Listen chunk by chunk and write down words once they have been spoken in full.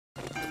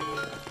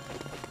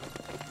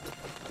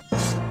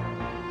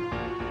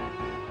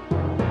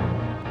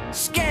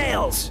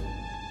scales!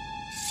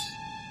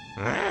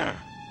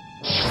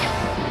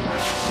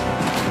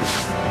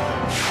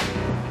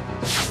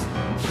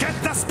 Get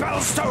the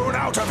SpellStone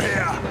out of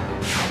here!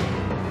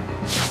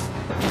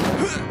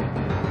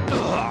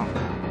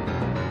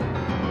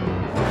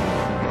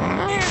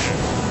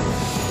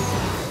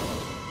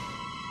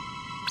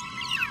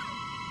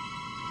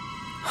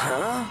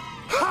 Huh?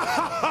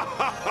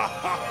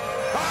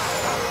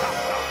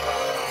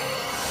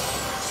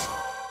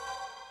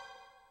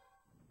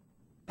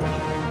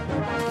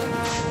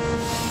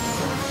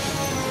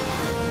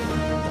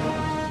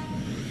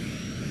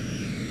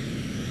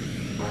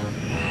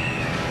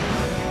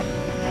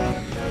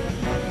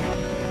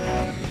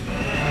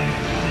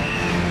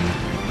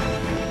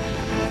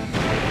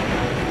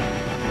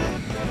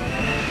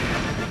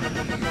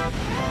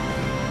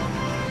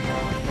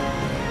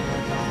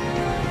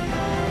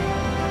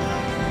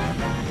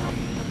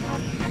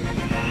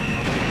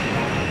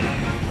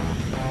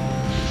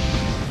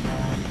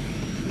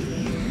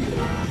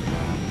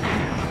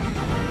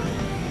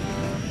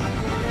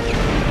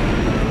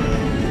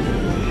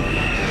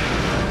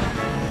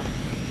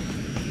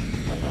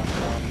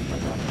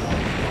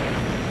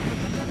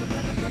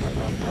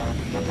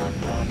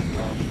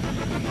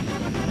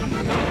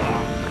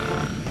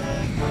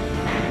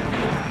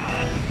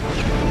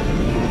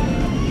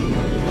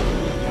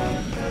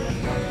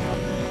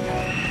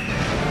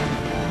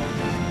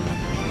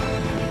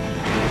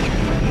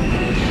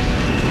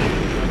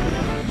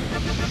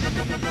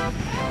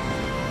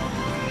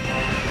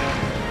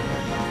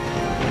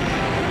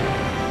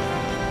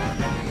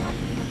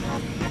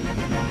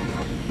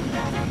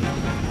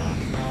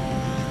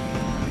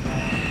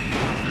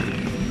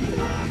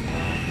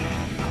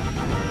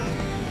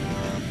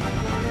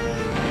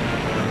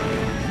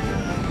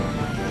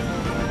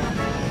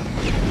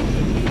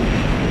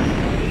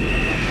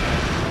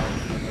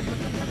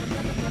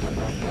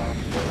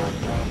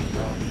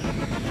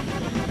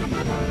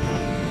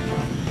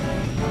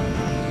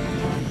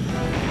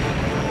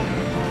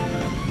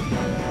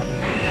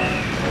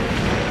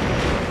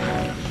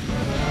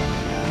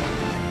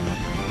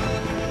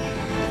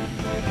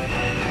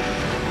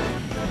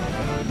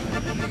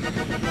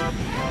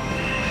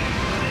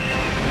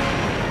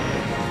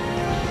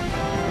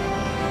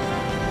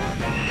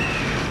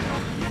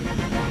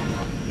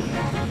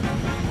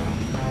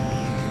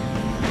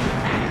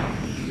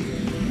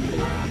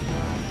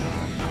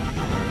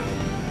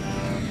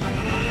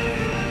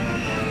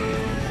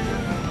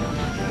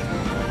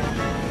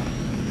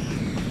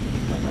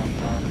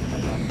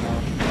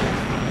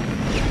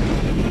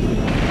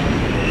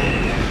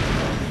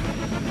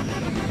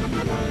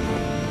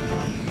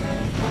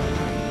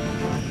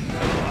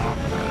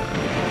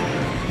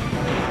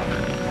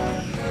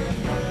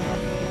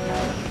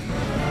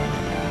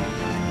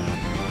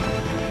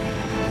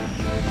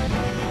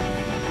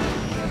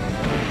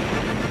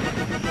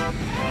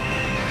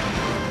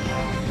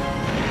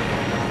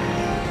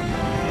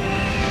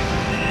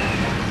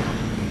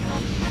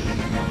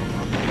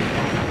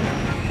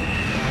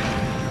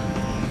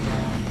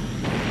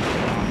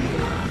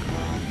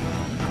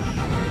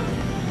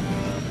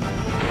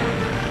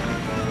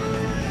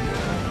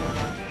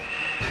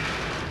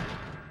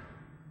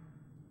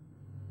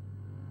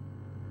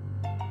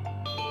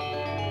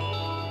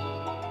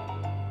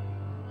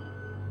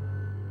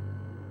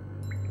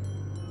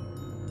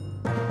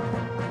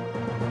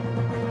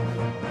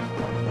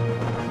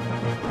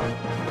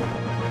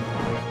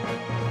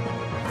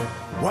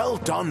 Well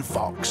done,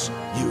 Fox.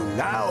 You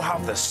now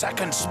have the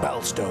second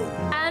SpellStone.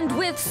 And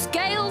with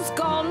scales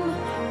gone,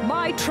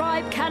 my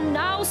tribe can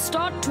now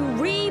start to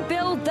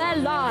rebuild their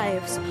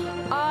lives.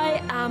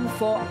 I am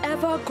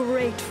forever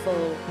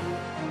grateful.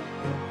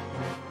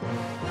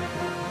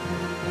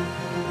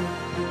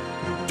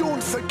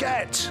 Don't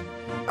forget,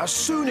 as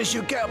soon as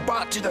you get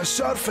back to the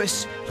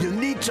surface, you'll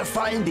need to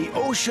find the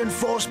Ocean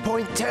Force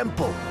Point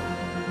Temple.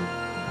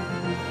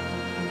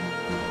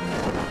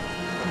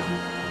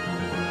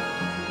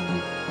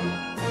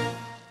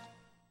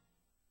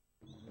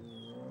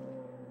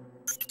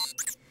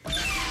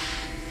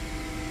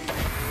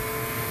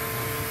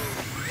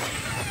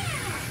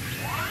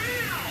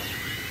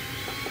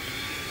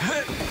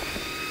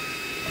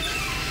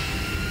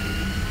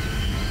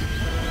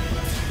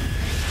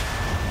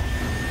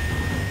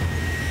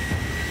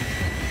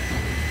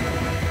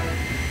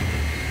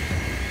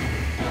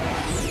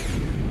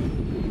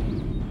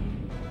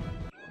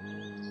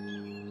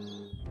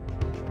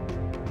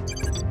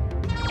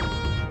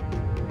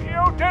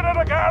 You did it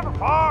again,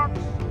 Fox!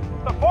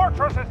 The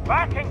fortress is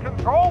back in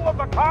control of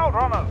the Cloud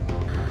Runners.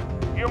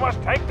 You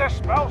must take this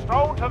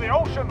SpellStone to the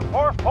Ocean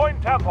Force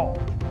Point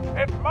Temple.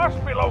 It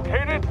must be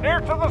located near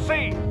to the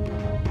sea.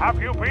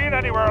 Have you been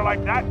anywhere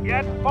like that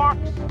yet, Fox?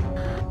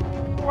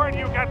 When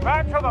you get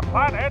back to the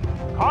planet,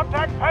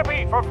 contact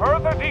Peppy for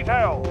further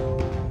details.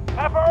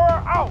 Pepper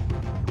out!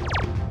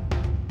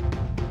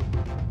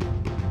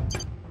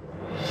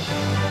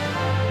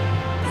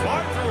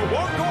 Fly through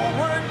one gold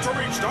ring to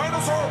reach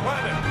Dinosaur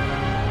Planet.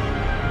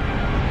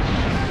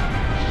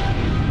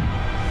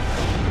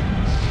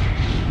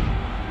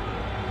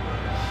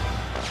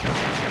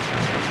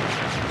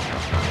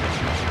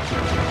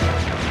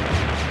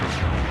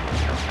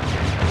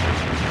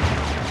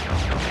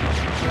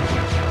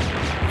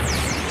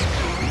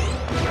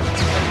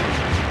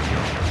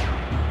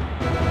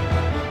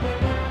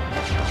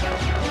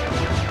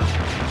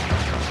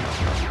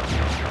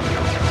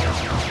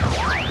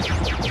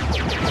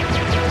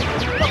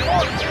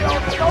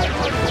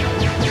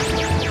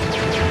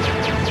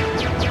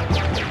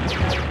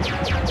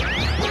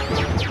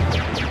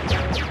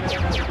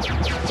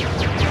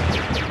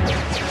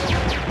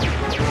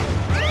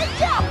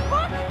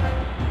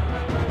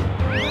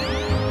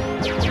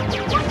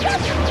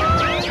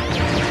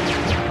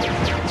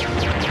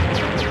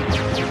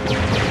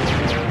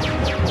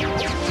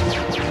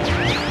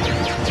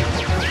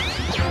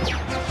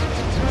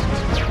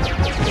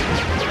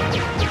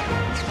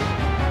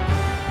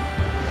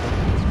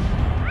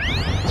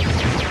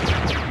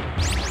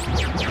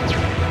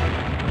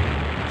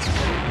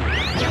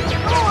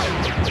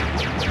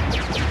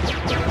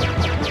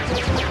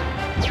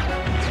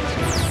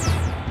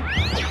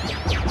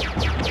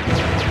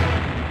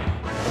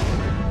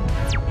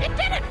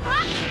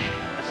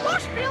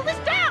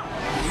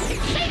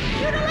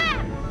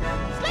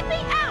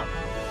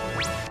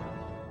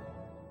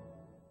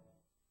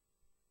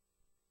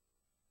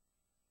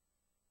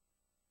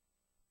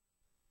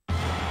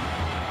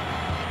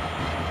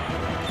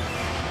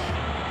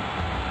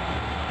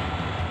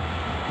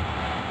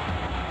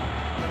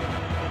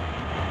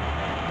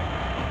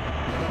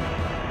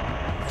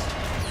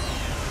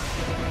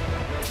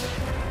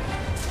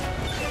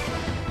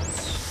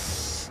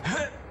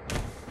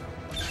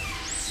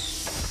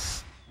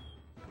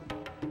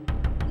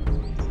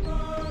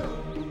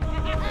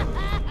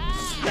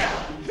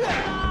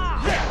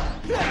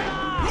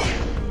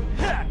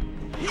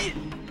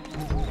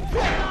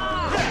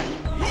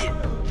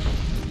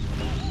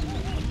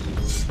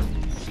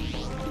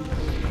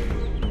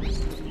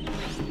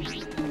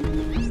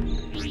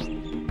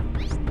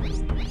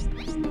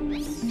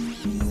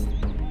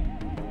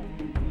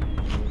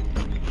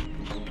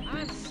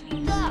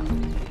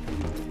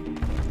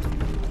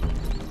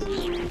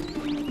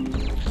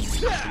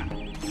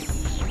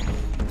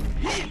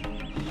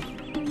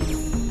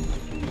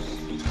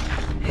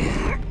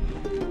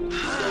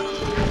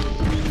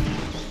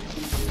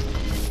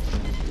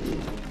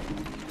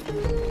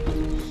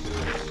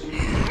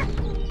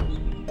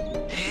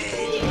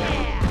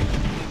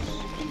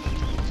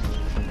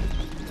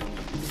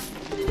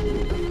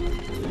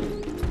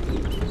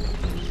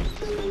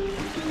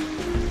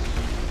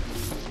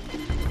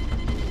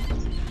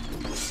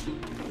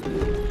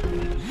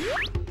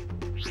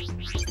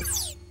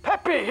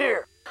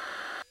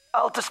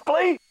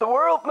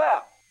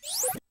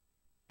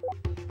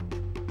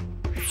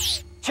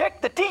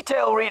 Check the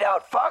detail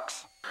readout,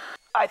 Fox.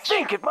 I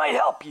think it might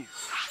help you.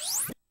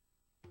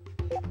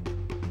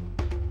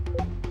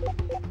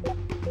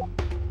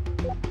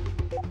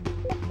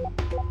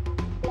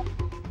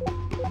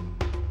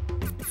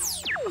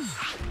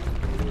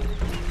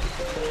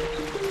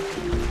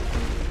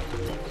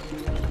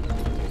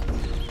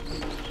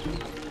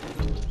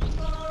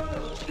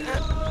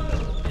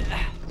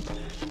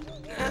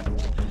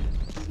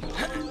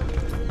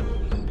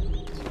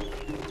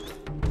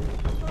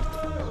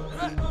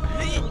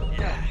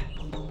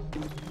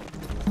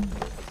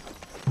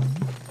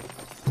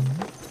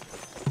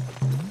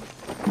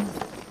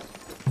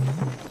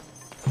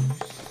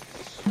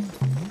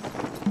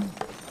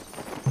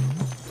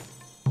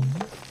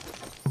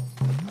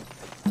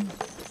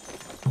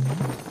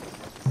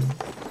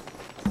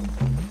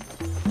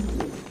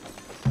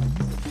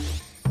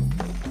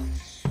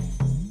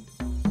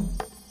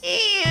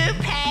 You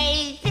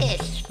pay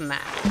this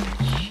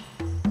much.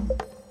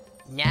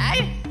 No,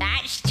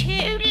 that's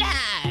too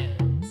low.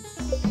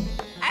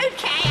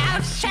 Okay,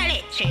 I'll sell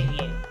it to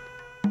you.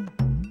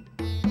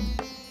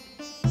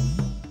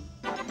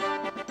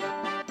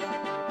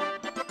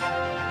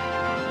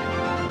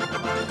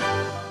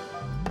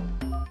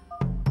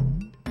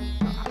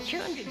 Oh,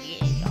 200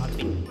 years I've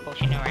been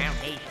pushing around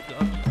these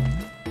goods.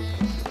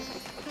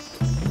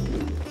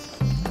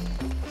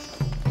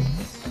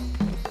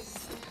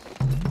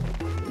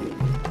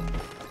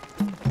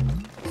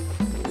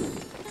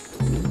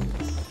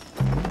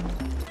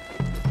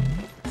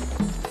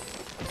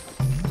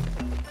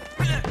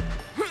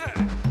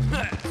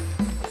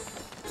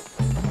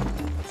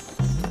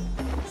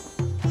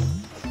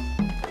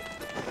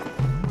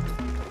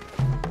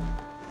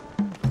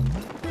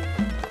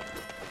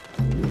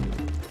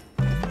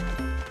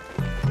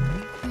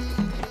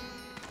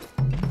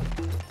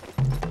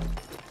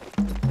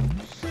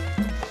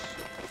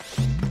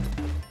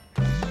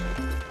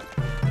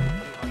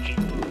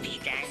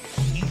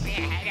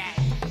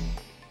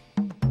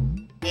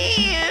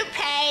 You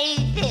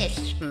pay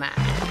this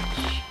much.